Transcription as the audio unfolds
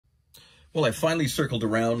Well, I finally circled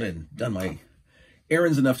around and done my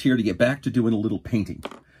errands enough here to get back to doing a little painting.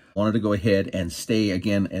 I wanted to go ahead and stay,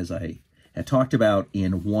 again, as I had talked about,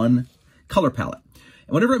 in one color palette.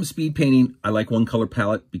 And whenever I'm speed painting, I like one color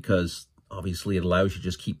palette because obviously it allows you to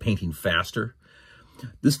just keep painting faster.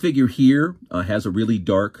 This figure here has a really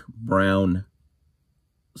dark brown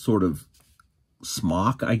sort of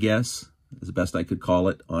smock, I guess, is the best I could call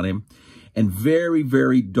it, on him. And very,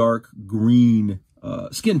 very dark green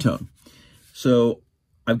skin tone. So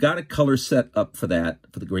I've got a color set up for that,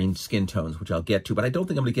 for the green skin tones, which I'll get to, but I don't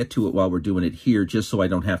think I'm going to get to it while we're doing it here, just so I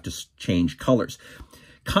don't have to change colors.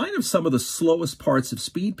 Kind of some of the slowest parts of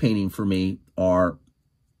speed painting for me are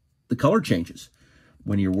the color changes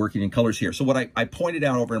when you're working in colors here. So what I pointed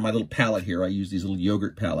out over in my little palette here, I use these little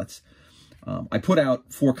yogurt palettes. I put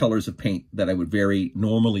out 4 colors of paint that I would very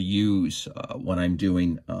normally use when I'm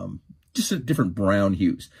doing just different brown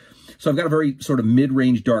hues. So I've got a very sort of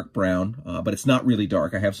mid-range dark brown, but it's not really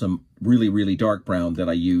dark. I have some really, really dark brown that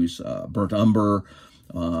I use, burnt umber,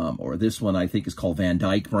 or this one I think is called Van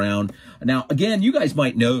Dyke brown. Now, again, you guys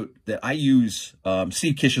might note that I use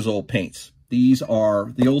Steve Kish's old paints. These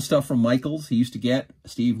are the old stuff from Michaels he used to get.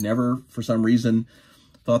 Steve never, for some reason,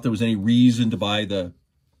 thought there was any reason to buy the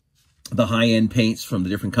high-end paints from the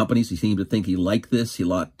different companies. He seemed to think he liked this. He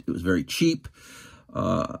thought it was very cheap.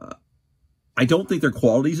 I don't think their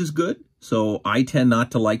quality is as good, so I tend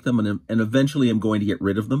not to like them, and eventually I'm going to get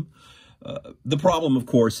rid of them. The problem, of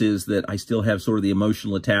course, is that I still have sort of the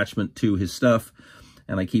emotional attachment to his stuff,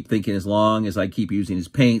 and I keep thinking as long as I keep using his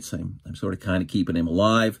paints, I'm sort of kind of keeping him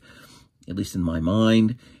alive, at least in my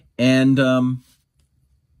mind. And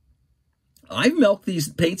I've milked these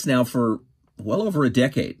paints now for well over a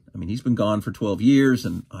decade. I mean, he's been gone for 12 years,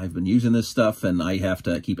 and I've been using this stuff, and I have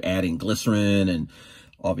to keep adding glycerin and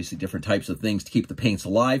obviously different types of things to keep the paints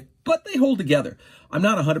alive, but they hold together. I'm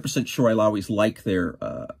not 100% sure I'll always like their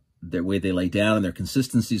way they lay down and their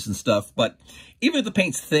consistencies and stuff, but even if the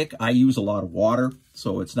paint's thick, I use a lot of water,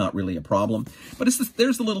 so it's not really a problem. But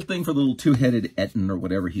there's the little thing for the little two-headed Etten or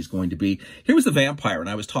whatever he's going to be. Here was the vampire, and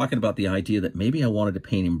I was talking about the idea that maybe I wanted to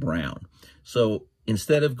paint him brown. So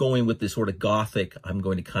instead of going with this sort of gothic, I'm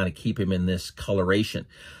going to kind of keep him in this coloration.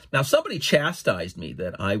 Now, somebody chastised me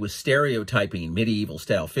that I was stereotyping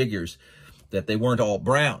medieval-style figures, that they weren't all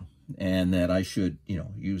brown, and that I should, you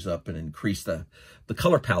know, use up and increase the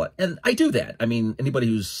color palette. And I do that. I mean, anybody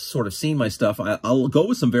who's sort of seen my stuff, I'll go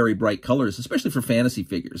with some very bright colors, especially for fantasy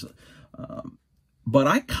figures. But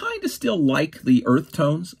I kind of still like the earth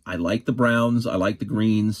tones. I like the browns. I like the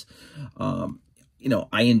greens. You know,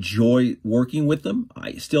 I enjoy working with them.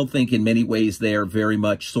 I still think in many ways they're very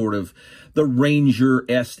much sort of the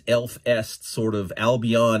Ranger-esque, Elf-esque, sort of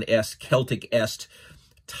Albion-esque, Celtic-esque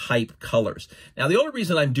type colors. Now, the only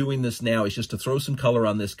reason I'm doing this now is just to throw some color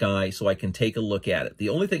on this guy so I can take a look at it. The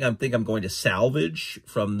only thing I think I'm going to salvage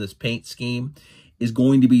from this paint scheme is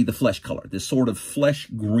going to be the flesh color. This sort of flesh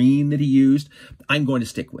green that he used, I'm going to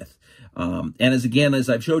stick with. And as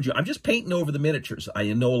I've showed you, I'm just painting over the miniatures.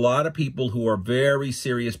 I know a lot of people who are very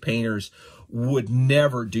serious painters would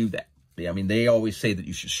never do that. I mean, they always say that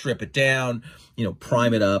you should strip it down, you know,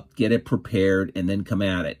 prime it up, get it prepared, and then come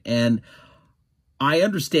at it. And I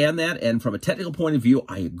understand that, and from a technical point of view,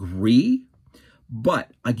 I agree.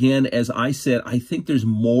 But again, as I said, I think there's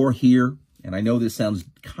more here, and I know this sounds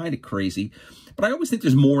kind of crazy, but I always think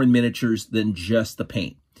there's more in miniatures than just the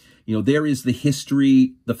paint. You know, there is the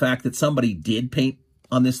history, the fact that somebody did paint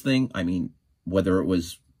on this thing. I mean, whether it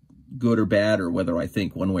was good or bad, or whether I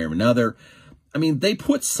think one way or another. I mean, they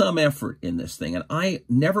put some effort in this thing, and I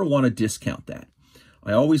never want to discount that.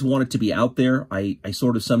 I always want it to be out there. I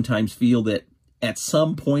sort of sometimes feel that at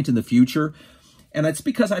some point in the future, and it's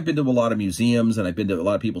because I've been to a lot of museums and I've been to a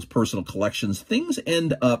lot of people's personal collections, things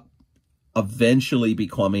end up eventually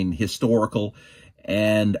becoming historical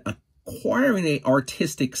and acquiring an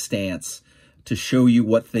artistic stance to show you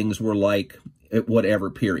what things were like at whatever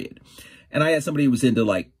period. And I had somebody who was into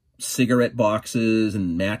like cigarette boxes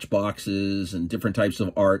and matchboxes and different types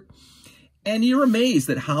of art. And you're amazed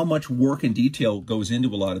at how much work and detail goes into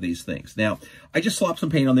a lot of these things. Now, I just slopped some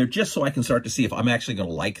paint on there just so I can start to see if I'm actually going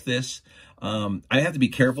to like this. I have to be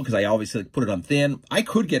careful because I obviously put it on thin. I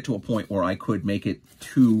could get to a point where I could make it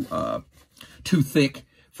too thick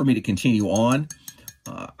for me to continue on.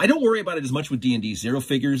 I don't worry about it as much with D&D Zero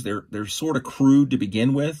figures. They're sort of crude to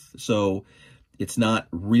begin with, so it's not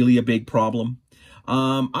really a big problem.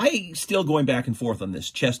 I still going back and forth on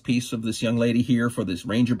this chest piece of this young lady here for this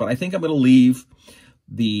Ranger, but I think I'm going to leave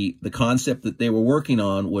the concept that they were working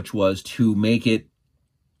on, which was to make it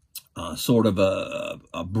sort of a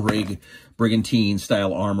brigantine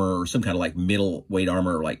style armor, or some kind of like middleweight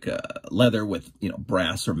armor, like leather with, you know,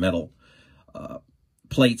 brass or metal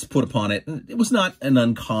plates put upon it. It was not an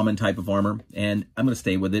uncommon type of armor, and I'm going to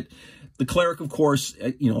stay with it. The cleric, of course,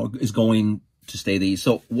 you know, is going to stay these.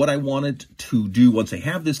 So what I wanted to do once I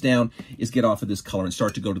have this down is get off of this color and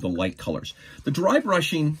start to go to the light colors. The dry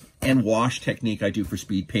brushing and wash technique I do for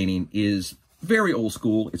speed painting is very old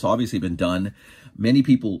school. It's obviously been done. Many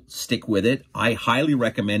people stick with it. I highly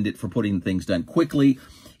recommend it for putting things done quickly.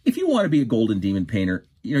 If you want to be a Golden Demon painter,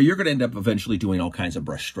 you know, you're going to end up eventually doing all kinds of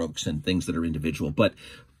brush strokes and things that are individual. But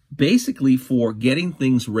basically, for getting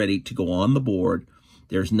things ready to go on the board,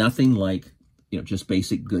 there's nothing like, you know, just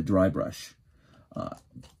basic good dry brush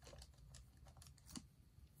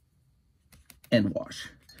and wash.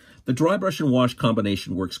 The dry brush and wash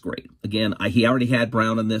combination works great. Again, he already had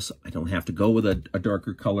brown on this. I don't have to go with a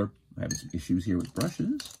darker color. I have some issues here with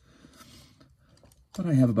brushes, but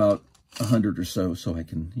I have about 100 or so I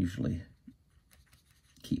can usually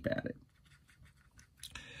keep at it.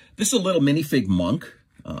 This is a little minifig monk.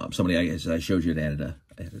 Somebody, as I showed you, added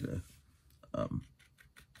a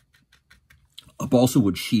balsa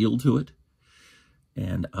wood shield to it.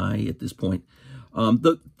 And at this point,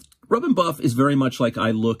 the rub and buff is very much like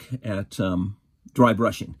I look at dry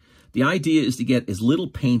brushing. The idea is to get as little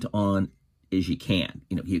paint on as you can.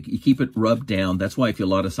 You know, you keep it rubbed down. That's why a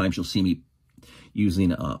lot of times you'll see me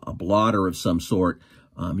using a blotter of some sort.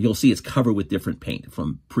 You'll see it's covered with different paint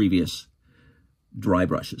from previous dry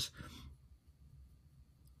brushes.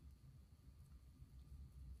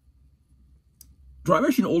 Dry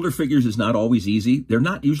brushing older figures is not always easy. They're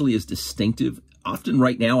not usually as distinctive. Often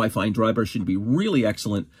right now I find dry brushing to be really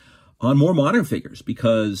excellent on more modern figures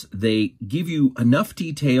because they give you enough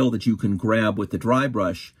detail that you can grab with the dry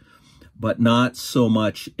brush, but not so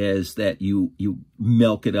much as that you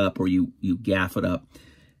milk it up or you gaff it up.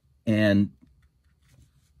 And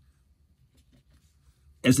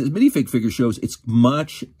as this minifig figure shows, it's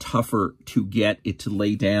much tougher to get it to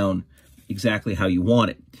lay down exactly how you want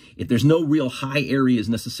it. If there's no real high areas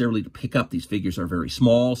necessarily to pick up, these figures are very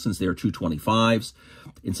small since they're 225s.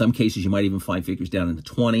 In some cases, you might even find figures down in the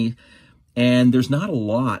 20. And there's not a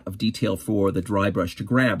lot of detail for the dry brush to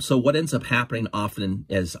grab. So what ends up happening often,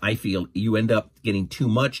 as I feel, you end up getting too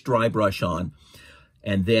much dry brush on,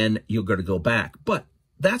 and then you're going to go back. But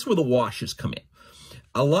that's where the washes come in.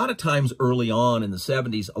 A lot of times early on in the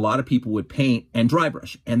 70s, a lot of people would paint and dry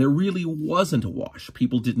brush, and there really wasn't a wash.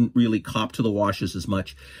 People didn't really cop to the washes as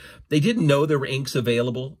much. They didn't know there were inks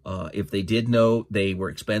available. If they did know, they were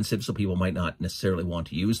expensive, so people might not necessarily want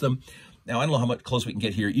to use them. Now, I don't know how much close we can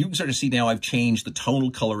get here. You can start to see now I've changed the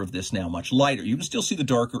tonal color of this now much lighter. You can still see the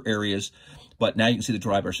darker areas, but now you can see the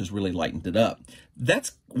dry brush has really lightened it up.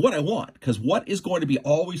 That's what I want, because what is going to be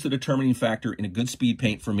always the determining factor in a good speed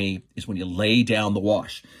paint for me is when you lay down the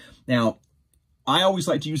wash. Now, I always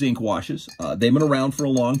like to use ink washes. They've been around for a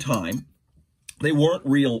long time. They weren't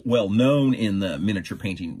real well known in the miniature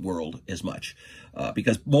painting world as much,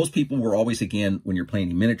 because most people were always, again, when you're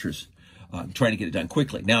painting miniatures, trying to get it done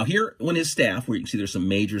quickly. Now, here on his staff, where you can see there's some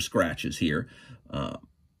major scratches here, I'm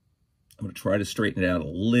going to try to straighten it out a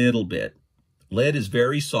little bit. Lead is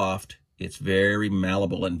very soft. It's very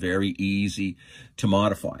malleable and very easy to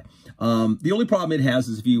modify. The only problem it has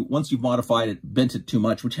is once you've modified it, bent it too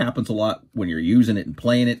much, which happens a lot when you're using it and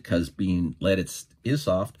playing it, because being lead is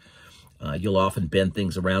soft, you'll often bend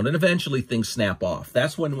things around, and eventually things snap off.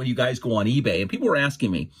 That's when you guys go on eBay, and people are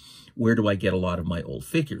asking me, where do I get a lot of my old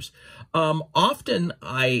figures? Often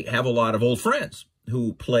I have a lot of old friends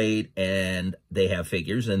who played, and they have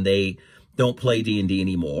figures, and they don't play D&D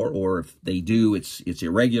anymore, or if they do, it's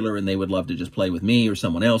irregular, and they would love to just play with me or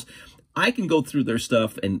someone else. I can go through their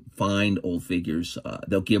stuff and find old figures.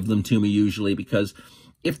 They'll give them to me usually, because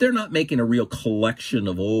if they're not making a real collection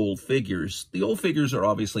of old figures, the old figures are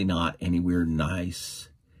obviously not anywhere nice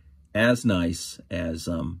as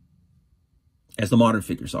the modern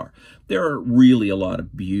figures are. There are really a lot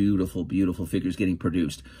of beautiful, beautiful figures getting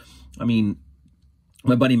produced. I mean,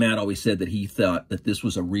 my buddy Matt always said that he thought that this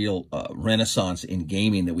was a real renaissance in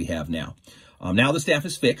gaming that we have now. Now the staff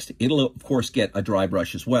is fixed. It'll, of course, get a dry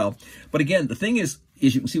brush as well. But again, the thing is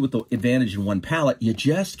you can see with the advantage in one palette, you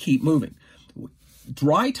just keep moving.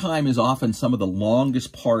 Dry time is often some of the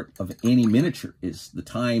longest part of any miniature, is the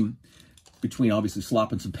time between obviously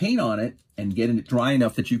slopping some paint on it and getting it dry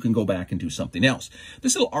enough that you can go back and do something else.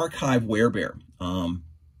 This little Archive Werebear,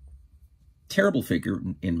 terrible figure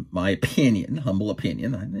in my opinion, humble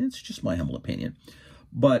opinion. It's just my humble opinion.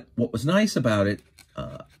 But what was nice about it,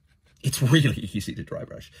 it's really easy to dry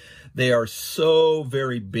brush. They are so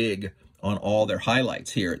very big on all their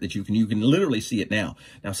highlights here that you can literally see it now.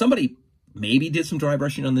 Now, somebody maybe did some dry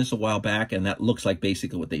brushing on this a while back, and that looks like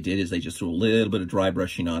basically what they did is they just threw a little bit of dry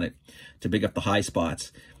brushing on it to pick up the high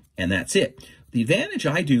spots, and that's it. The advantage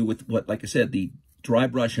I do with what, like I said, the dry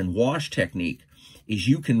brush and wash technique is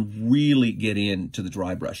you can really get into the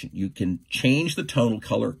dry brushing. You can change the tonal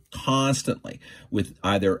color constantly with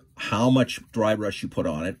either how much dry brush you put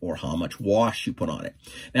on it or how much wash you put on it.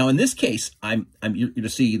 Now, in this case, you're going to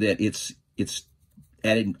see that it's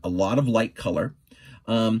adding a lot of light color.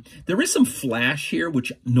 There is some flash here,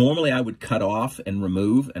 which normally I would cut off and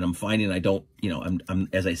remove, and I'm finding I don't,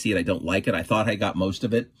 as I see it, I don't like it. I thought I got most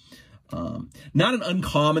of it. Not an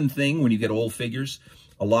uncommon thing when you get old figures.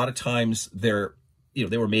 A lot of times they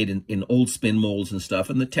were made in old spin molds and stuff,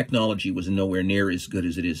 and the technology was nowhere near as good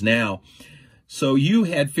as it is now. So you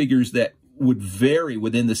had figures that would vary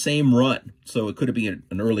within the same run. So it could have been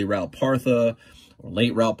an early Raoul Partha or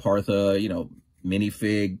late Raoul Partha,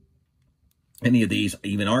 minifig, any of these,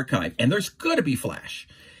 even archive. And there's going to be flash.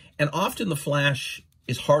 And often the flash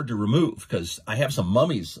is hard to remove because I have some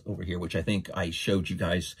mummies over here, which I think I showed you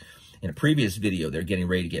guys in a previous video. They're getting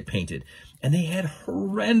ready to get painted. And they had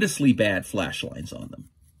horrendously bad flash lines on them.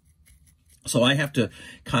 So I have to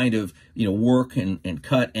kind of, work and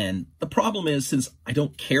cut. And the problem is, since I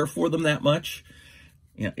don't care for them that much,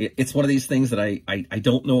 it's one of these things that I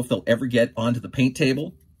don't know if they'll ever get onto the paint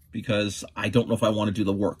table because I don't know if I want to do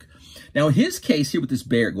the work. Now, in his case here with this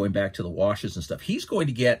bear, going back to the washes and stuff, he's going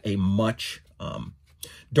to get a much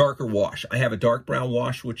darker wash. I have a dark brown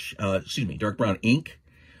wash, dark brown ink,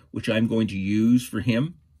 which I'm going to use for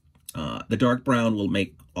him. The dark brown will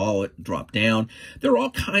make all it drop down. There are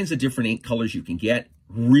all kinds of different ink colors you can get.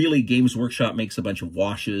 Really, Games Workshop makes a bunch of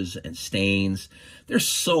washes and stains. There's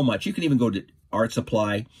so much. You can even go to Art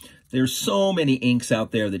Supply. There's so many inks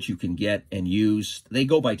out there that you can get and use. They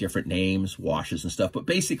go by different names, washes and stuff, but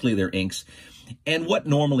basically they're inks. And what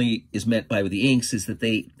normally is meant by the inks is that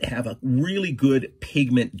they have a really good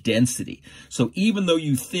pigment density. So even though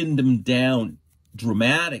you thinned them down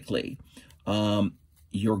dramatically,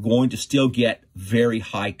 you're going to still get very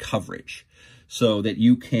high coverage so that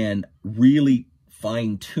you can really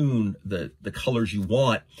fine-tune the colors you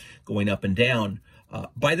want going up and down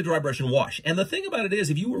by the dry brush and wash. And the thing about it is,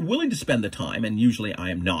 if you were willing to spend the time, and usually I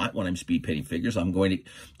am not when I'm speed painting figures, I'm going to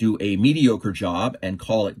do a mediocre job and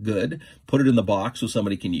call it good, put it in the box so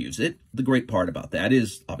somebody can use it. The great part about that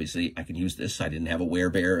is, obviously, I can use this. I didn't have a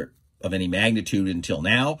werebear of any magnitude until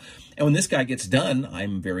now. And when this guy gets done,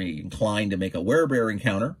 I'm very inclined to make a werebear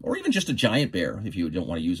encounter, or even just a giant bear if you don't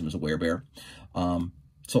want to use him as a werebear.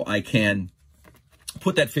 So I can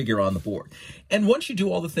put that figure on the board. And once you do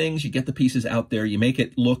all the things, you get the pieces out there, you make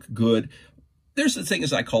it look good. There's the thing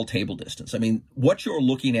as I call table distance. I mean, what you're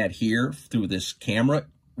looking at here through this camera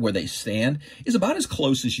where they stand is about as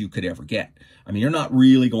close as you could ever get. I mean, you're not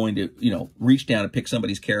really going to, reach down and pick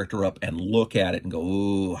somebody's character up and look at it and go,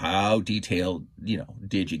 oh, how detailed,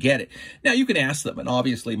 did you get it? Now, you can ask them, and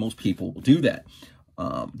obviously most people will do that.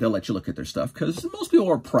 They'll let you look at their stuff because most people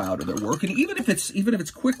are proud of their work. And even if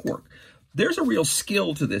it's quick work, there's a real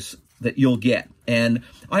skill to this that you'll get. And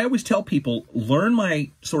I always tell people, learn my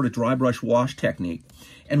sort of dry brush wash technique.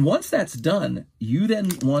 And once that's done, you then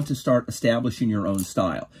want to start establishing your own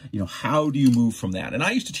style. How do you move from that? And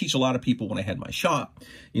I used to teach a lot of people when I had my shop,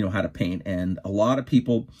 how to paint. And a lot of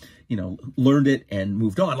people, learned it and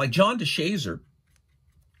moved on. Like John DeShazer,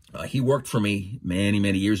 he worked for me many,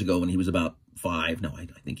 many years ago when he was about 5. No, I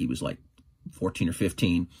think he was like 14 or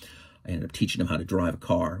 15. I ended up teaching him how to drive a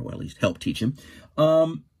car, or at least help teach him.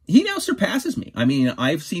 He now surpasses me. I mean,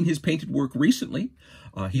 I've seen his painted work recently.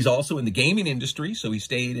 He's also in the gaming industry, so he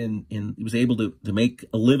stayed he was able to make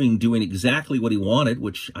a living doing exactly what he wanted,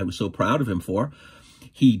 which I was so proud of him for.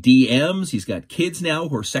 He DMs. He's got kids now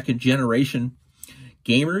who are second-generation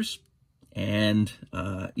gamers. And,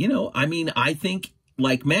 I think,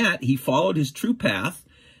 like Matt, he followed his true path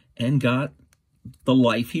and got the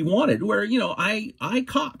life he wanted, where, I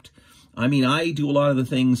copped. I mean, I do a lot of the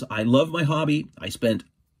things. I love my hobby. I spent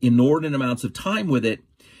inordinate amounts of time with it.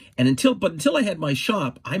 And until I had my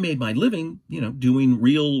shop, I made my living, doing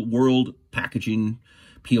real world packaging,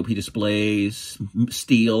 POP displays,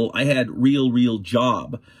 steel. I had real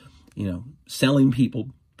job, selling people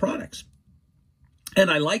products.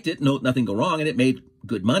 And I liked it. Nothing go wrong. And it made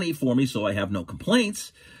good money for me. So I have no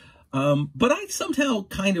complaints. But I somehow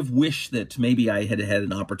kind of wish that maybe I had had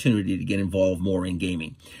an opportunity to get involved more in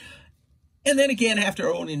gaming. And then again,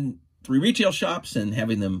 after owning 3 retail shops and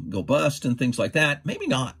having them go bust and things like that, maybe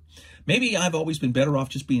not. Maybe I've always been better off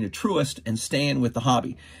just being a truist and staying with the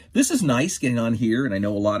hobby. This is nice getting on here, and I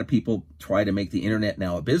know a lot of people try to make the internet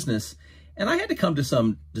now a business, And I had to come to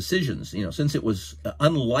some decisions, you know, since it was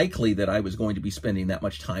unlikely that I was going to be spending that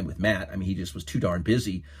much time with Matt. I mean, he just was too darn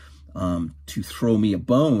busy to throw me a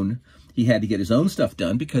bone. He had to get his own stuff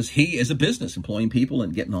done because he is a business, employing people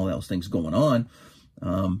and getting all those things going on.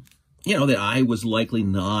 You know, that I was likely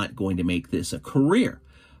not going to make this a career.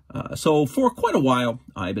 So for quite a while,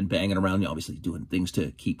 I've been banging around, obviously doing things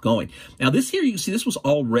to keep going. Now this here, you can see this was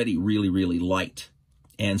already really, really light.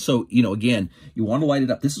 And so, you know, again, you want to light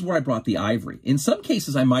it up. This is where I brought the ivory. In some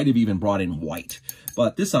cases, I might have even brought in white.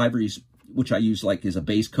 But this ivory, which I use like as a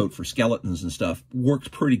base coat for skeletons and stuff,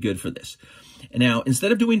 worked pretty good for this. And now,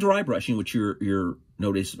 instead of doing dry brushing, which you're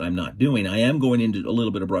notice I'm not doing, I am going into a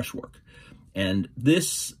little bit of brush work. And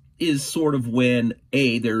this is sort of when,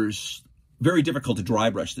 there's very difficult to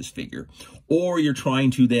dry brush this figure, or you're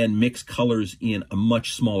trying to then mix colors in a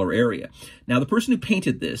much smaller area. Now, the person who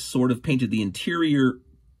painted this sort of painted the interior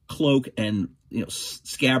cloak and, you know,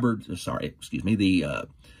 scabbard, can't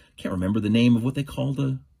remember the name of what they call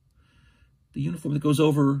the uniform that goes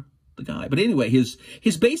over the guy. But anyway, his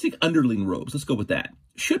basic underling robes, let's go with that,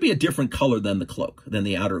 should be a different color than the cloak, than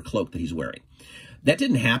the outer cloak that he's wearing. That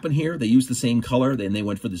didn't happen here. They used the same color, then they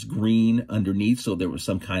went for this green underneath, so there was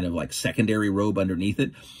some kind of like secondary robe underneath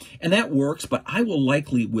it. And that works, but I will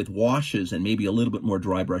likely, with washes and maybe a little bit more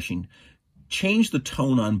dry brushing, change the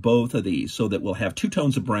tone on both of these so that we'll have two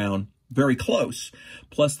tones of brown, very close,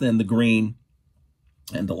 plus then the green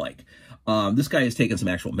and the like. This guy has taken some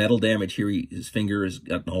actual metal damage here. His finger has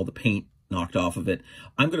gotten all the paint knocked off of it.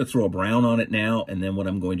 I'm going to throw a brown on it now, and then what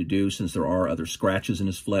I'm going to do, since there are other scratches in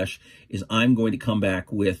his flesh, is I'm going to come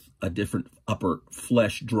back with a different upper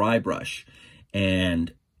flesh dry brush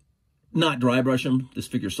and not dry brush him. This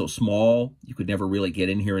figure's so small, you could never really get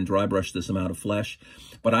in here and dry brush this amount of flesh.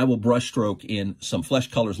 But I will brush stroke in some flesh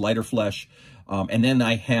colors, lighter flesh, and then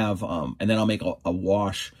I have, and then I'll make a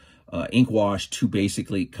wash, ink wash, to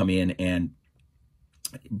basically come in and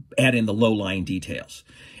add in the low-lying details.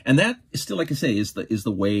 And that is still, like I say, is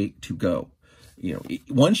the way to go. You know,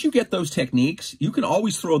 once you get those techniques, you can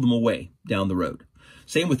always throw them away down the road.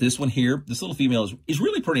 Same with this one here. This little female is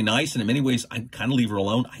really pretty nice, and in many ways, I kind of leave her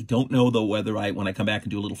alone. I don't know, though, whether when I come back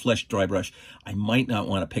and do a little flesh dry brush, I might not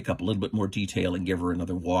want to pick up a little bit more detail and give her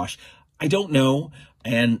another wash. I don't know,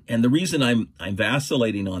 and the reason I'm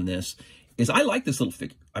vacillating on this is I like this little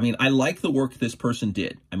figure. I mean, I like the work this person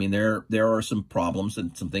did. I mean, there are some problems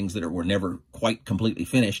and some things that were never quite completely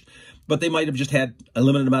finished, but they might have just had a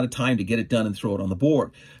limited amount of time to get it done and throw it on the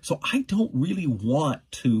board. So I don't really want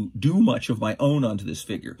to do much of my own onto this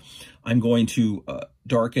figure. I'm going to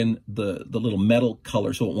darken the little metal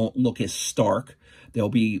color so it won't look as stark. There'll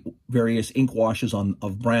be various ink washes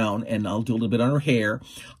of brown, and I'll do a little bit on her hair.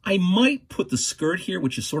 I might put the skirt here,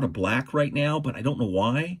 which is sort of black right now, but I don't know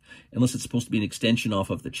why, unless it's supposed to be an extension off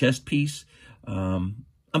of the chest piece. I'm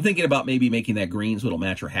thinking about maybe making that green so it'll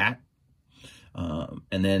match her hat.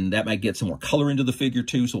 And then that might get some more color into the figure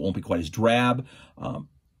too, so it won't be quite as drab. I'm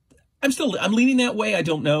leaning that way. I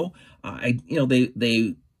don't know.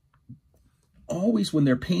 They always, when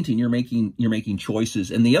they're painting, you're making choices.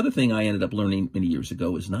 And the other thing I ended up learning many years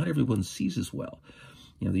ago is not everyone sees as well.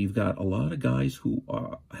 You know, you've got a lot of guys who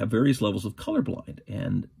have various levels of colorblind,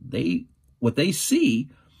 and what they see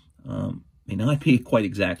may not be quite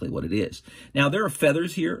exactly what it is. Now, there are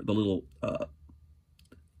feathers here, the little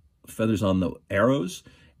feathers on the arrows,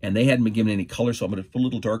 and they hadn't been given any color, so I'm going to put a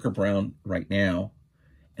little darker brown right now,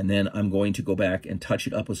 and then I'm going to go back and touch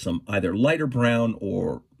it up with some either lighter brown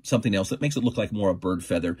or something else that makes it look like more a bird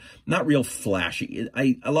feather, not real flashy.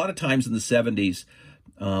 A lot of times in the 70s,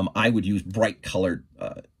 I would use bright colored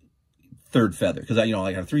third feather, because I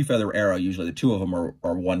got a 3-feather arrow. Usually the 2 of them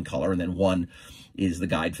are one color, and then one is the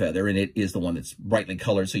guide feather, and it is the one that's brightly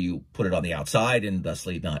colored, so you put it on the outside and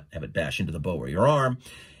thusly not have it bash into the bow or your arm.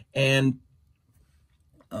 And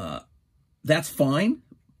that's fine.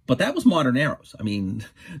 But that was modern arrows. I mean,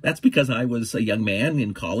 that's because I was a young man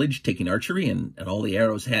in college taking archery, and all the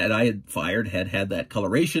arrows I had fired had that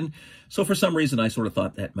coloration. So for some reason, I sort of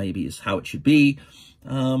thought that maybe is how it should be.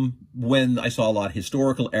 When I saw a lot of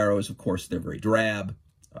historical arrows, of course, they're very drab,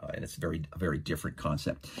 and it's a very different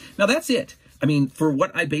concept. Now, that's it. I mean, for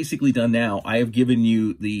what I've basically done now, I have given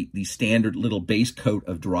you the standard little base coat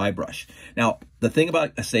of dry brush. Now, the thing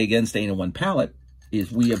about, say again, staying in one palette, is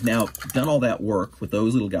we have now done all that work with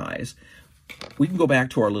those little guys. We can go back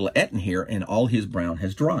to our little Etten here, and all his brown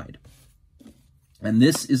has dried. And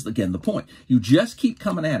this is, again, the point. You just keep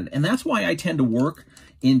coming at it. And that's why I tend to work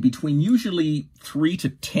in between usually 3 to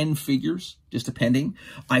 10 figures, just depending.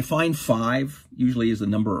 I find 5 usually is the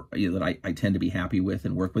number that I tend to be happy with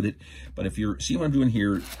and work with it. But if you're, see what I'm doing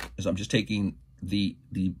here is I'm just taking the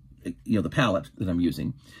the palette that I'm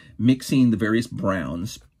using, mixing the various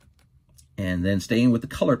browns, and then staying with the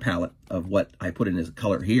color palette of what I put in as a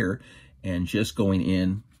color here, and just going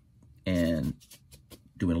in and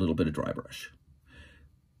doing a little bit of dry brush.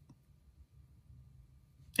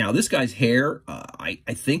 Now, this guy's hair, I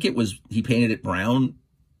think he painted it brown.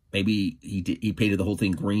 Maybe he painted the whole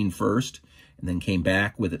thing green first and then came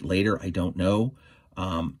back with it later. I don't know.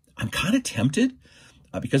 I'm kind of tempted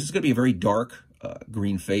because it's going to be a very dark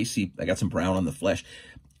green face. See, I got some brown on the flesh.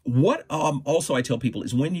 What also I tell people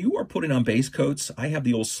is when you are putting on base coats, I have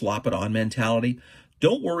the old slop it on mentality.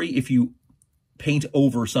 Don't worry if you paint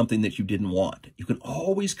over something that you didn't want. You can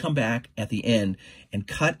always come back at the end and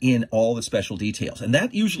cut in all the special details. And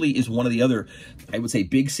that usually is one of the other, I would say,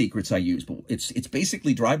 big secrets I use. But it's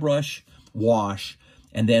basically dry brush, wash,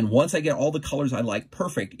 and then once I get all the colors I like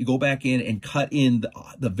perfect, you go back in and cut in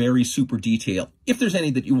the very super detail, if there's any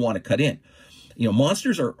that you want to cut in. You know,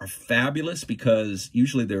 monsters are fabulous because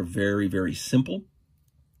usually they're very, very simple.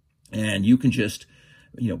 And you can just,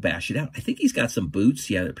 bash it out. I think he's got some boots.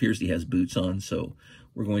 Yeah, it appears he has boots on. So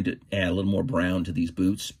we're going to add a little more brown to these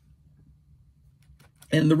boots.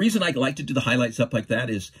 And the reason I like to do the highlights up like that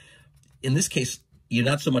is, in this case, you're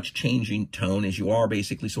not so much changing tone as you are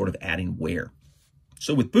basically sort of adding wear.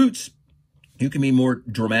 So with boots, you can be more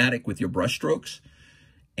dramatic with your brush strokes.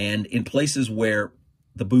 And in places where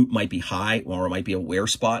the boot might be high or it might be a wear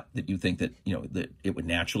spot that you think that, that it would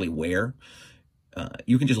naturally wear,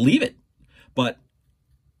 you can just leave it. But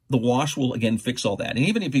the wash will, again, fix all that. And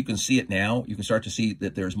even if you can see it now, you can start to see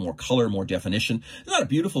that there's more color, more definition. It's not a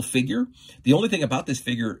beautiful figure. The only thing about this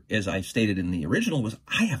figure, as I stated in the original, was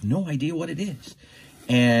I have no idea what it is.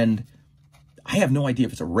 And I have no idea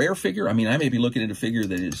if it's a rare figure. I mean, I may be looking at a figure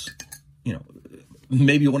that is,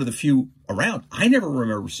 maybe one of the few around. I never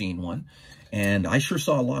remember seeing one. And I sure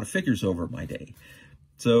saw a lot of figures over my day.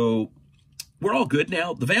 So we're all good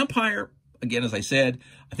now. The vampire, again, as I said,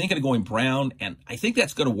 I think I'm going brown, and I think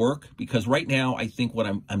that's going to work because right now I think what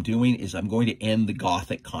I'm doing is I'm going to end the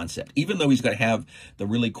Gothic concept. Even though he's going to have the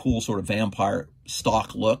really cool sort of vampire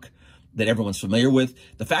stock look that everyone's familiar with,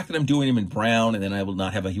 the fact that I'm doing him in brown, and then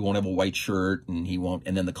he won't have a white shirt, and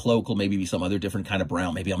and then the cloak will maybe be some other different kind of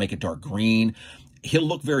brown. Maybe I'll make it dark green. He'll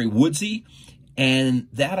look very woodsy, and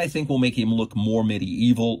that I think will make him look more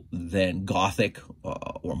medieval than Gothic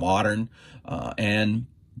or modern, and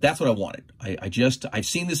that's what I wanted. I've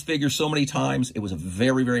seen this figure so many times. It was a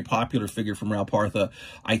very, very popular figure from Ral Partha.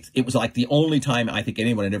 It was like the only time I think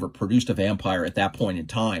anyone had ever produced a vampire at that point in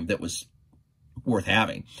time that was worth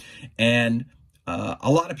having. And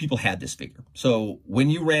a lot of people had this figure. So when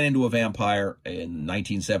you ran into a vampire in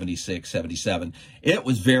 1976, 77, it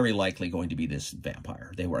was very likely going to be this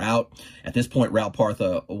vampire. They were out. At this point, Ral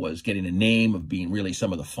Partha was getting a name of being really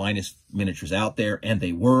some of the finest miniatures out there, and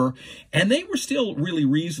they were. And they were still really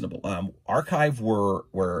reasonable. Archive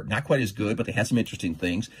were not quite as good, but they had some interesting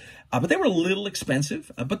things. But they were a little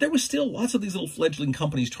expensive. But there was still lots of these little fledgling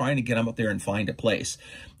companies trying to get them up there and find a place.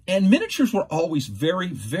 And miniatures were always very,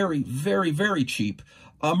 very, very, very cheap,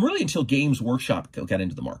 really until Games Workshop got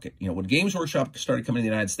into the market. When Games Workshop started coming to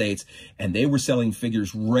the United States and they were selling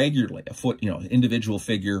figures regularly, individual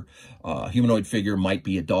figure, humanoid figure might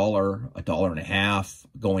be $1, $1.50,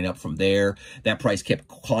 going up from there. That price kept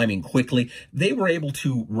climbing quickly. They were able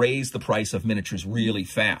to raise the price of miniatures really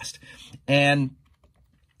fast. And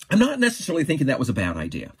I'm not necessarily thinking that was a bad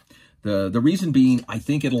idea. The reason being, I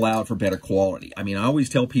think it allowed for better quality. I mean, I always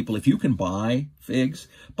tell people, if you can buy figs,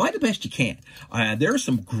 buy the best you can. There are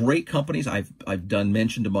some great companies. I've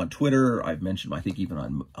mentioned them on Twitter. I've mentioned them, I think, even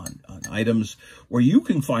on items, where you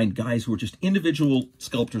can find guys who are just individual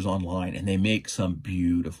sculptors online, and they make some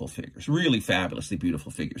beautiful figures, really fabulously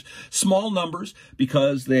beautiful figures. Small numbers,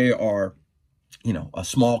 because they are, a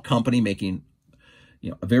small company making,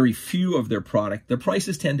 a very few of their product. Their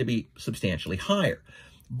prices tend to be substantially higher.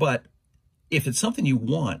 But if it's something you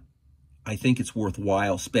want, I think it's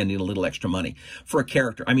worthwhile spending a little extra money for a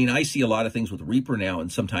character. I mean, I see a lot of things with Reaper now,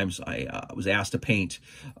 and sometimes I was asked to paint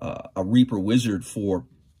a Reaper wizard for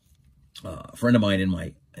a friend of mine in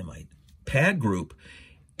my pad group.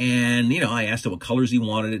 And, I asked him what colors he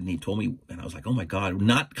wanted, and he told me, and I was like, oh my God,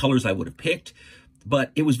 not colors I would have picked.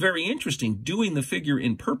 But it was very interesting doing the figure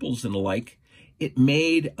in purples and the like. It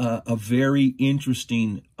made a very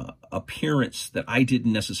interesting appearance that I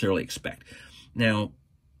didn't necessarily expect. Now,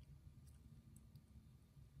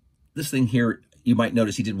 this thing here, you might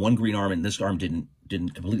notice he did one green arm, and this arm didn't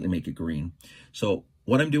completely make it green. So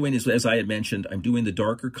what I'm doing is, as I had mentioned, I'm doing the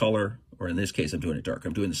darker color, or in this case, I'm doing it dark.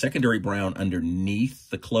 I'm doing the secondary brown underneath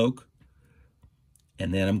the cloak,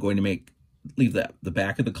 and then I'm going to leave the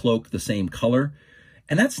back of the cloak the same color.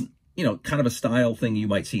 And that's, you know, kind of a style thing you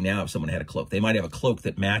might see now if someone had a cloak. They might have a cloak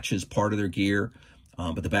that matches part of their gear,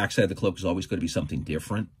 but the backside of the cloak is always going to be something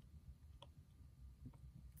different.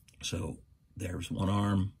 So there's one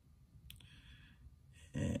arm.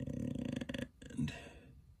 And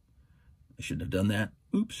I shouldn't have done that.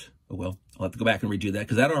 Oops. Oh, well, I'll have to go back and redo that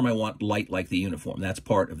because that arm I want light like the uniform. That's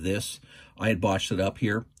part of this. I had botched it up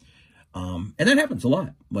here. And that happens a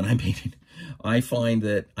lot when I'm painting. I find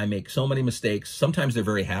that I make so many mistakes. Sometimes they're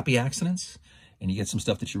very happy accidents, and you get some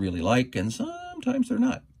stuff that you really like, and sometimes they're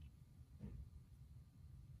not.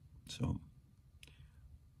 So,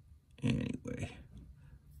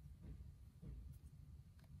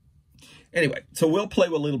 Anyway, so we'll play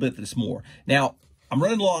with a little bit of this more. Now, I'm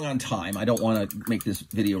running long on time. I don't want to make this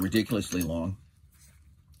video ridiculously long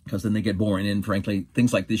because then they get boring. And frankly,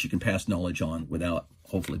 things like this you can pass knowledge on without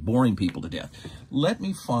hopefully boring people to death. Let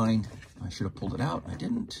me find, I should have pulled it out. I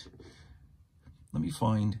didn't. Let me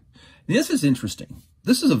find, this is interesting.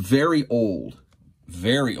 This is a very old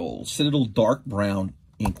Citadel dark brown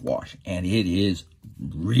ink wash, and it is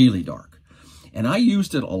really dark. And I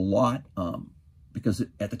used it a lot because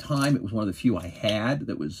at the time it was one of the few I had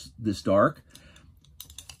that was this dark.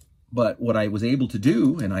 But what I was able to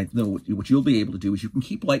do, and I know what you'll be able to do, is you can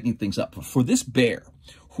keep lightening things up. For this bear,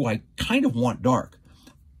 who I kind of want dark,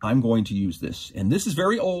 I'm going to use this. And this is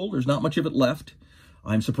very old. There's not much of it left.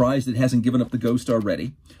 I'm surprised it hasn't given up the ghost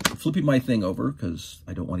already. I'm flipping my thing over because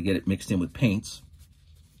I don't want to get it mixed in with paints.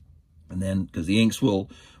 And then, because the inks will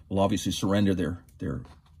obviously surrender their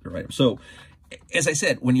item. So, as I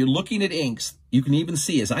said, when you're looking at inks, you can even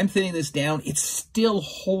see, as I'm thinning this down, it's still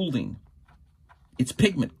holding its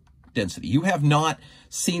pigment density. You have not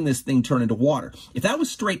seen this thing turn into water. If that was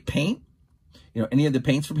straight paint, you know, any of the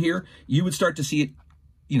paints from here, you would start to see it,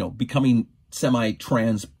 you know, becoming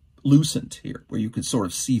semi-translucent here, where you could sort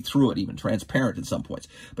of see through it, even transparent at some points.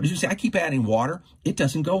 But as you see, I keep adding water. It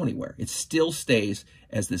doesn't go anywhere. It still stays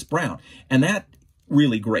as this brown. And that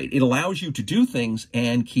really great. It allows you to do things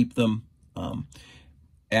and keep them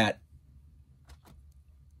at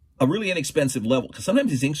a really inexpensive level. Because sometimes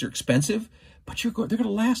these inks are expensive, but they're going to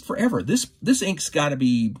last forever. This ink's got to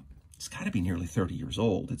be, it's got to be nearly 30 years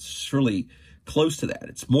old. It's surely close to that.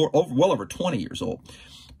 It's well over 20 years old.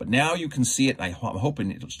 But now you can see it. I'm hoping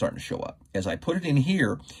it's starting to show up. As I put it in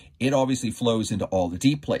here, it obviously flows into all the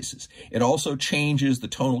deep places. It also changes the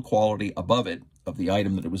tonal quality above it of the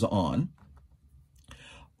item that it was on.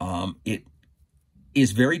 It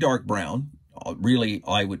is very dark brown. Really,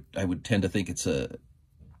 I would tend to think it's a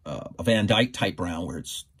Van Dyke type brown, where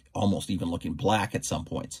it's almost even looking black at some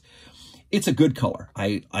points. It's a good color.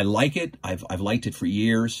 I like it. I've liked it for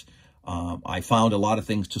years. I found a lot of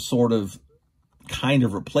things to sort of kind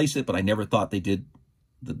of replace it, but I never thought they did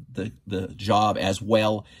the job as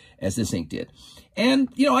well as this ink did. And,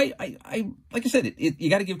 you know, I like I said, you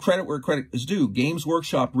got to give credit where credit is due. Games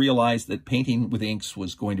Workshop realized that painting with inks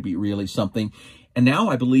was going to be really something. And now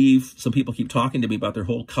I believe some people keep talking to me about their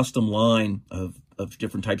whole custom line of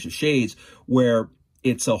different types of shades, where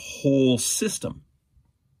it's a whole system.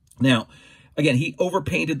 Now, again, he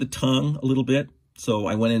overpainted the tongue a little bit, so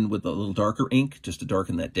I went in with a little darker ink just to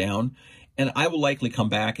darken that down. And I will likely come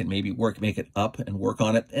back and maybe make it up and work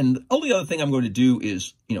on it. And the only other thing I'm going to do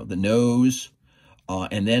is, you know, the nose,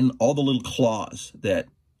 and then all the little claws that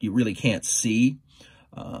you really can't see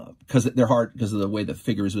because they're hard because of the way the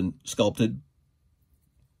figure has been sculpted.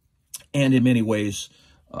 And in many ways,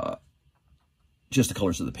 just the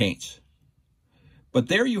colors of the paints. But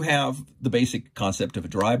there you have the basic concept of a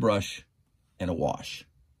dry brush and a wash.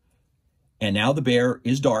 And now the bear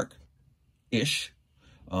is dark-ish.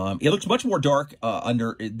 It looks much more dark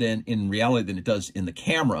than in reality than it does in the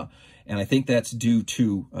camera. And I think that's due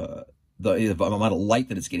to the amount of light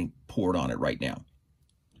that it's getting poured on it right now.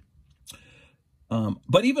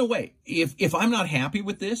 But either way, if I'm not happy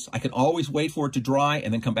with this, I can always wait for it to dry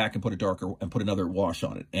and then come back and put another wash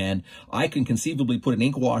on it. And I can conceivably put an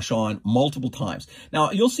ink wash on multiple times.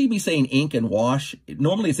 Now, you'll see me saying ink and wash.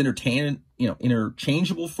 Normally it's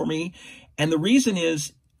interchangeable for me. And the reason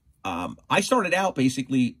is, I started out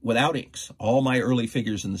basically without inks. All my early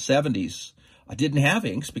figures in the 70s, I didn't have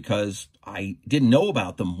inks because I didn't know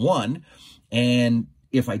about them, one. And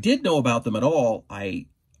if I did know about them at all, I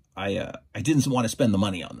didn't want to spend the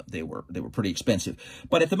money on them. They were pretty expensive.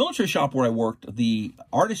 But at the military shop where I worked, the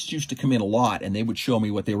artists used to come in a lot, and they would show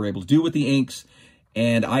me what they were able to do with the inks.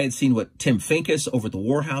 And I had seen what Tim Finkus over at the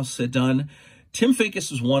Warhouse had done. Tim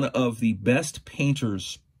Finkus was one of the best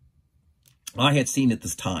painters I had seen at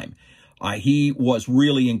this time. He was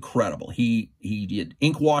really incredible. He did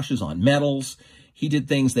ink washes on metals. He did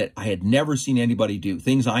things that I had never seen anybody do,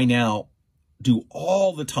 things I now do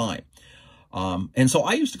all the time. And so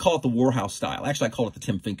I used to call it the Warhouse style. Actually, I call it the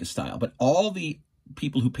Tim Finkus style. But all the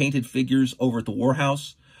people who painted figures over at the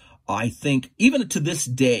Warhouse, I think, even to this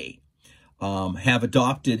day, have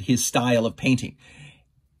adopted his style of painting.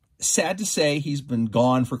 Sad to say, he's been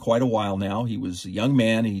gone for quite a while now. He was a young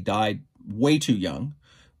man, and he died way too young,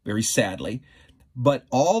 very sadly. But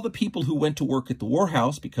all the people who went to work at the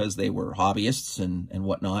Warhouse, because they were hobbyists and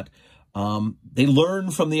whatnot, they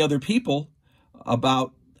learned from the other people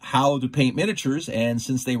about how to paint miniatures, and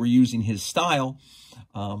since they were using his style,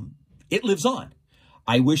 it lives on.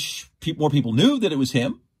 I wish more people knew that it was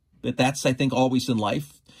him, but that's, I think, always in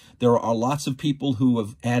life. There are lots of people who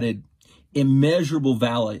have added immeasurable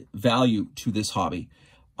value to this hobby,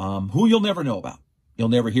 who you'll never know about. You'll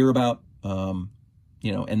never hear about,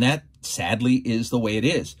 you know, and that sadly is the way it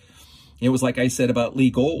is. It was like I said about Lee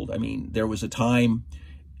Gold. I mean, there was a time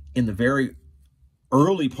in the very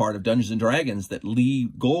early part of Dungeons & Dragons that Lee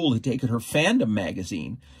Gold had taken her fandom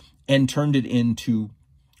magazine and turned it into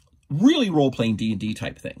really role-playing D&D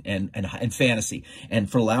type thing and fantasy, and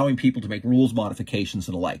for allowing people to make rules modifications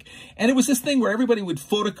and the like. And it was this thing where everybody would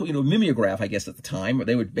mimeograph, I guess at the time, or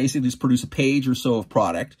they would basically just produce a page or so of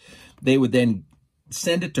product. They would then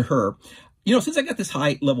send it to her. You know, since I got this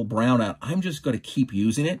high-level brown out, I'm just going to keep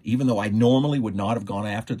using it, even though I normally would not have gone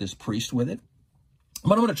after this priest with it.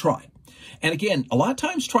 But I'm going to try. And again, a lot of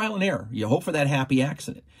times trial and error. You hope for that happy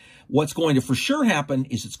accident. What's going to for sure happen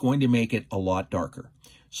is it's going to make it a lot darker.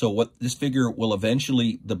 So what this figure will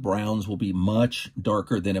eventually, the browns will be much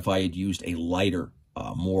darker than if I had used a lighter,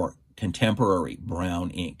 more contemporary brown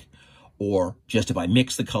ink. Or just if I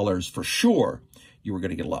mix the colors, for sure, you were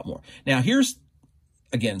going to get a lot more. Now, here's,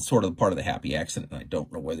 again, sort of part of the happy accident. I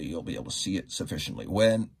don't know whether you'll be able to see it sufficiently.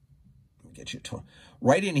 Let me get you to,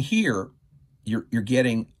 right in here, you're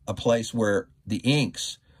getting a place where the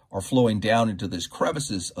inks are flowing down into these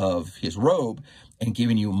crevices of his robe and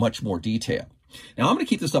giving you much more detail. Now, I'm going to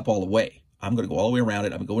keep this up all the way. I'm going to go all the way around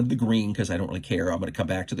it. I'm going to go into the green because I don't really care. I'm going to come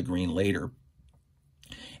back to the green later.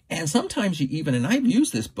 And sometimes you even, and I've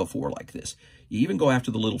used this before like this, you even go after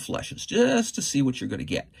the little fleshes just to see what you're going to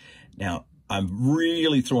get. Now, I'm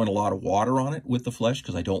really throwing a lot of water on it with the flesh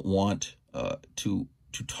because I don't want to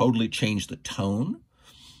totally change the tone.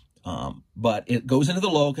 But it goes into the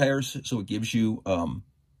low layers, so it gives you,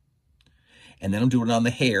 and then I'm doing it on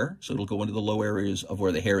the hair, so it'll go into the low areas of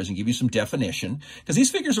where the hair is and give you some definition, because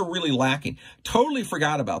these figures are really lacking. Totally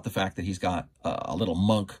forgot about the fact that he's got a little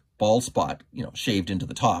monk bald spot, you know, shaved into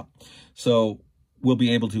the top. So we'll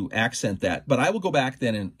be able to accent that, but I will go back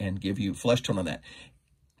then and give you flesh tone on that.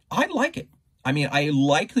 I like it. I mean, I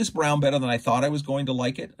like this brown better than I thought I was going to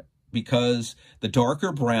like it, because the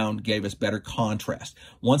darker brown gave us better contrast.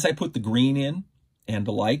 Once I put the green in and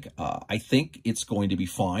the like, I think it's going to be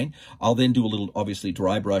fine. I'll then do a little, obviously,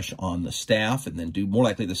 dry brush on the staff and then do more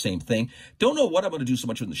likely the same thing. Don't know what I'm going to do so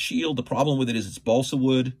much on the shield. The problem with it is it's balsa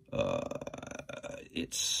wood.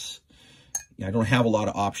 I don't have a lot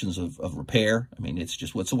of options of repair. I mean, it's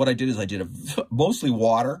just so what I did is I did mostly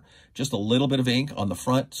water, just a little bit of ink on the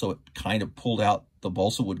front, so it kind of pulled out the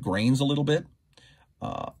balsa wood grains a little bit.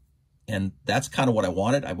 And that's kind of what I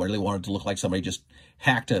wanted. I really wanted to look like somebody just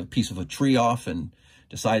hacked a piece of a tree off and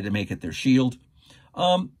decided to make it their shield.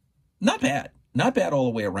 Not bad. Not bad all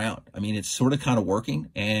the way around. I mean, it's sort of kind of working.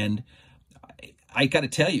 And I got to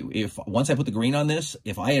tell you, once I put the green on this,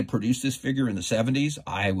 if I had produced this figure in the 70s,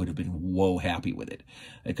 I would have been whoa happy with it,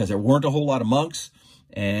 because there weren't a whole lot of monks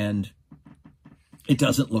and it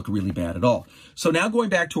doesn't look really bad at all. So now going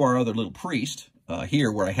back to our other little priest,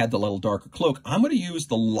 here where I had the little darker cloak, I'm going to use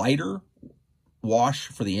the lighter wash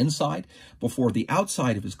for the inside before the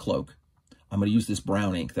outside of his cloak. I'm going to use this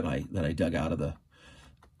brown ink that I dug out of the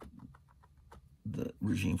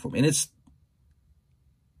regime form, and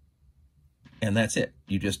that's it.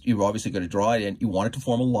 You're obviously going to draw it in. You want it to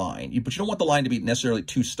form a line, but you don't want the line to be necessarily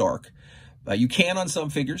too stark. You can on some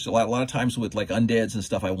figures. A lot of times with like undeads and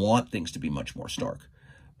stuff, I want things to be much more stark,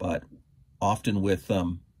 but often with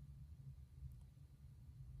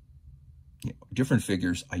different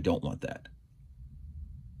figures, I don't want that.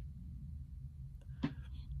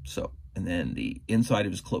 So, and then the inside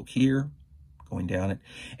of his cloak here, going down it.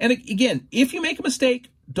 And again, if you make a mistake,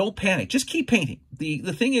 don't panic. Just keep painting. The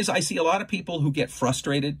thing is, I see a lot of people who get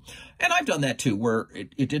frustrated, and I've done that too, where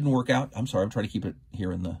it didn't work out. I'm sorry, I'm trying to keep it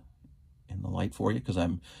here in the light for you, because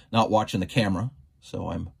I'm not watching the camera, so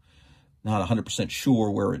I'm not 100% sure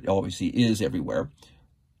where it obviously is everywhere.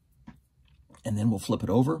 And then we'll flip it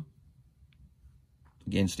over.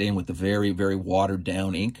 Again, staying with the very, very watered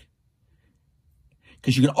down ink.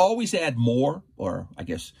 because you can always add more, or I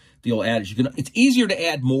guess the old adage, it's easier to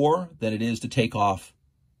add more than it is to take off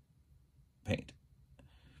paint.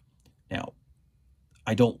 Now,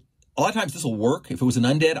 a lot of times this will work. If it was an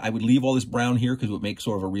undead, I would leave all this brown here because it would make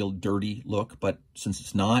sort of a real dirty look. But since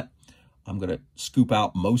it's not, I'm going to scoop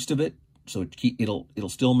out most of it. So it'll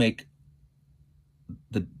still make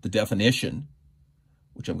the definition,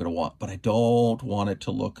 which I'm going to want. But I don't want it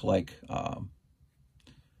to look like that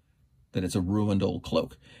it's a ruined old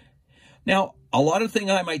cloak. Now, a lot of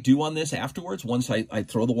things I might do on this afterwards, once I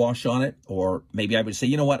throw the wash on it, or maybe I would say,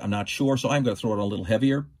 you know what, I'm not sure, so I'm going to throw it on a little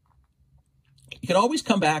heavier. You can always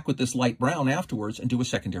come back with this light brown afterwards and do a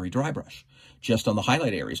secondary dry brush just on the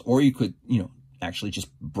highlight areas. Or you could, actually just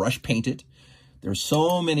brush paint it. There's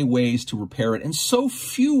so many ways to repair it and so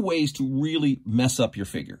few ways to really mess up your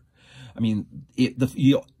figure. I mean,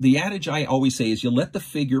 the adage I always say is you let the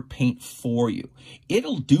figure paint for you.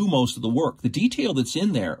 It'll do most of the work. The detail that's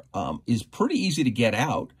in there is pretty easy to get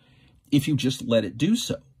out if you just let it do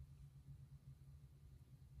so.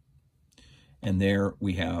 And there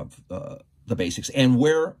we have the basics. And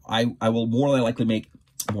where I will more than likely make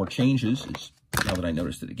more changes is, now that I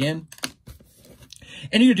noticed it again.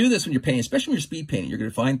 And you do this when you're painting, especially when you're speed painting. You're going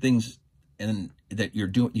to find things that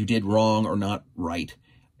you did wrong or not right.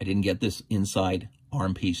 I didn't get this inside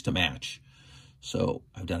arm piece to match. So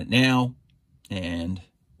I've done it now, and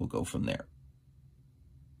we'll go from there.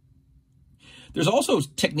 There's also a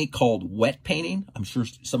technique called wet painting. I'm sure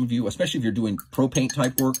some of you, especially if you're doing pro paint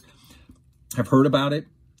type work, have heard about it.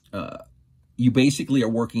 You basically are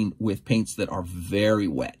working with paints that are very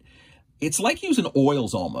wet. It's like using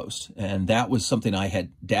oils almost, and that was something I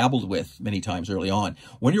had dabbled with many times early on.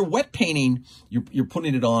 When you're wet painting, you're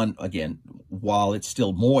putting it on, again, while it's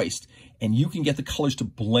still moist, and you can get the colors to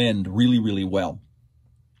blend really, really well.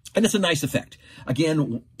 And it's a nice effect.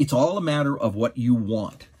 Again, it's all a matter of what you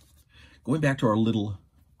want. Going back to our little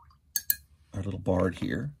bard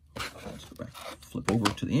here. Let's go back, flip over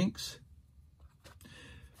to the inks.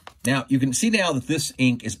 Now, you can see now that this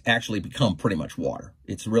ink has actually become pretty much water.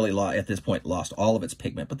 It's really, at this point, lost all of its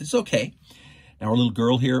pigment, but it's okay. Now, our little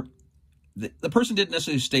girl here, the person didn't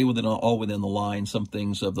necessarily stay all within the line. Some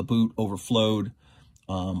things of the boot overflowed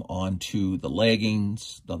onto the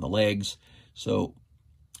leggings, on the legs. So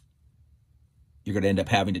you're going to end up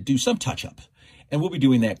having to do some touch-up. And we'll be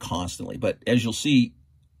doing that constantly. But as you'll see,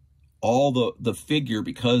 all the figure,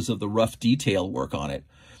 because of the rough detail work on it,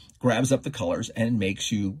 grabs up the colors and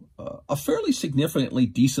makes you a fairly significantly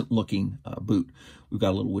decent looking boot. We've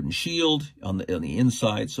got a little wooden shield on the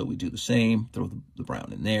inside, so we do the same, throw the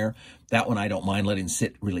brown in there. That one I don't mind letting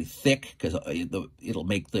sit really thick because it'll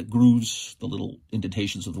make the grooves, the little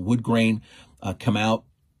indentations of the wood grain come out.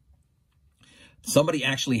 Somebody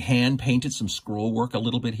actually hand painted some scroll work a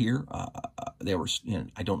little bit here. There was,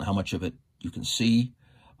 I don't know how much of it you can see,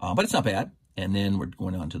 but it's not bad. And then we're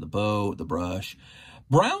going on to the bow, the brush.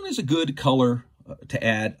 Brown is a good color to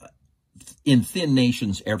add in thin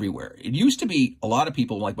nations everywhere. It used to be a lot of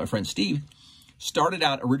people, like my friend Steve, started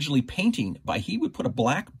out originally painting he would put a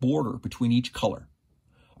black border between each color.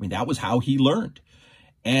 I mean, that was how he learned.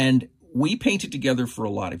 And we painted together for a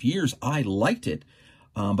lot of years. I liked it.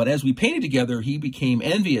 But as we painted together, he became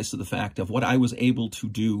envious of the fact of what I was able to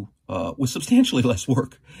do with substantially less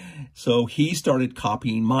work. So he started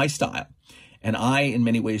copying my style. And I, in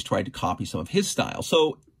many ways, tried to copy some of his style.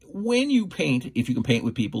 So when you paint, if you can paint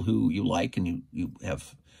with people who you like and you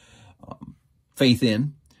have faith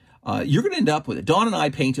in, you're going to end up with it. Dawn and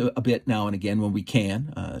I paint a bit now and again when we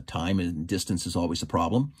can. Time and distance is always a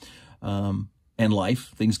problem. And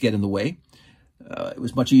life, things get in the way. It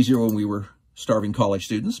was much easier when we were starving college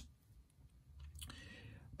students.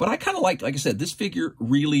 But I kind of like I said, this figure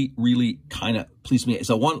really, really kind of pleased me.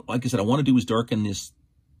 So like I said, I want to do is darken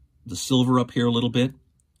the silver up here a little bit.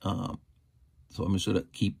 So I'm just going to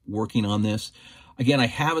keep working on this. Again, I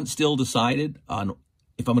haven't still decided on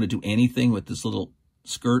if I'm going to do anything with this little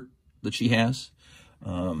skirt that she has.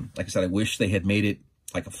 Like I said, I wish they had made it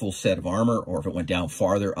like a full set of armor, or if it went down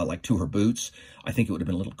farther, like to her boots. I think it would have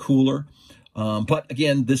been a little cooler. But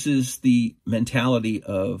again, this is the mentality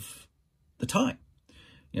of the time.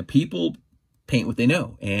 People paint what they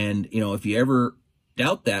know. And, if you ever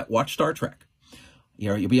doubt that, watch Star Trek.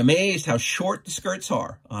 You'll be amazed how short the skirts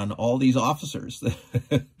are on all these officers,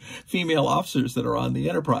 the female officers that are on the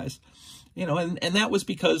Enterprise. And that was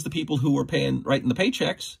because the people who were writing the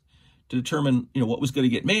paychecks to determine, what was going to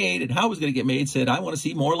get made and how it was going to get made said, I want to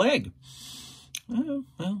see more leg. Well,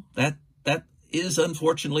 that is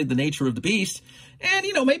unfortunately the nature of the beast. And,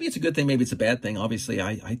 maybe it's a good thing, maybe it's a bad thing. Obviously,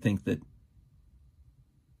 I think that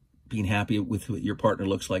being happy with what your partner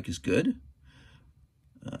looks like is good.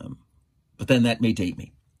 But then that may date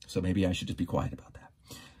me. So maybe I should just be quiet about that.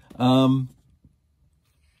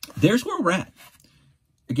 There's where we're at.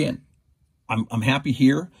 Again, I'm happy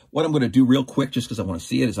here. What I'm going to do real quick, just because I want to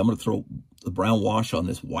see it, is I'm going to throw the brown wash on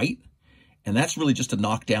this white. And that's really just to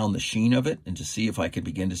knock down the sheen of it and to see if I can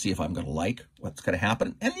begin to see if I'm going to like what's going to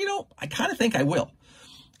happen. And, you know, I kind of think I will.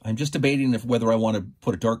 I'm just debating whether I want to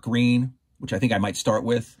put a dark green, which I think I might start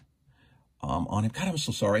with, on him. God, I'm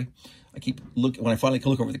so sorry. I keep looking. When I finally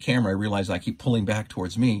look over the camera, I realize I keep pulling back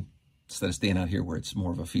towards me instead of staying out here where it's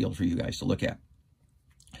more of a field for you guys to look at.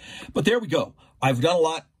 But there we go. I've done a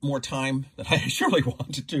lot more time than I surely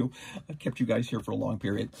wanted to. I've kept you guys here for a long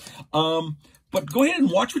period. But go ahead and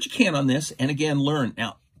watch what you can on this, and again, learn.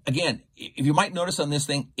 Now, again, if you might notice on this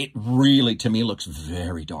thing, it really, to me, looks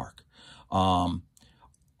very dark.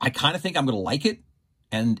 I kind of think I'm going to like it,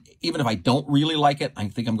 and even if I don't really like it, I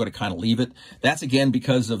think I'm going to kind of leave it. That's, again,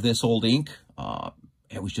 because of this old ink.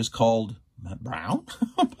 It was just called brown.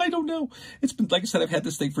 I don't know. It's been, like I said, I've had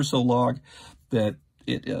this thing for so long that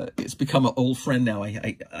it's become an old friend now.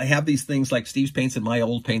 I have these things like Steve's paints and my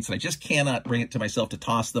old paints, and I just cannot bring it to myself to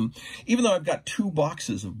toss them, even though I've got 2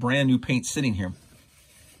 boxes of brand new paint sitting here.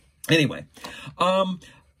 Anyway, I'm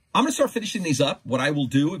going to start finishing these up. What I will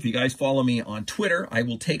do, if you guys follow me on Twitter, I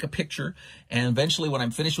will take a picture, and eventually when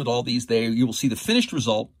I'm finished with all these, you will see the finished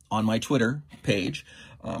result on my Twitter page.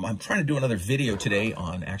 I'm trying to do another video today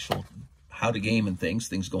on actual how to game and things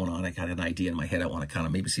going on. I got an idea in my head I want to kind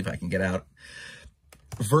of maybe see if I can get out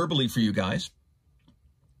verbally for you guys.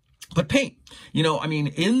 But paint, you know, I mean,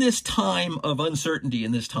 in this time of uncertainty,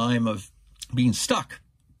 in this time of being stuck,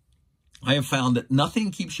 I have found that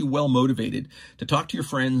nothing keeps you well motivated to talk to your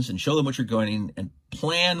friends and show them what you're going and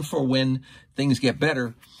plan for when things get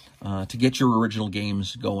better, to get your original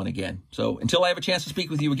games going again. So until I have a chance to speak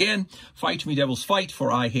with you again, fight me, devils, fight,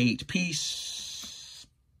 for I hate peace.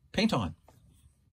 Paint on.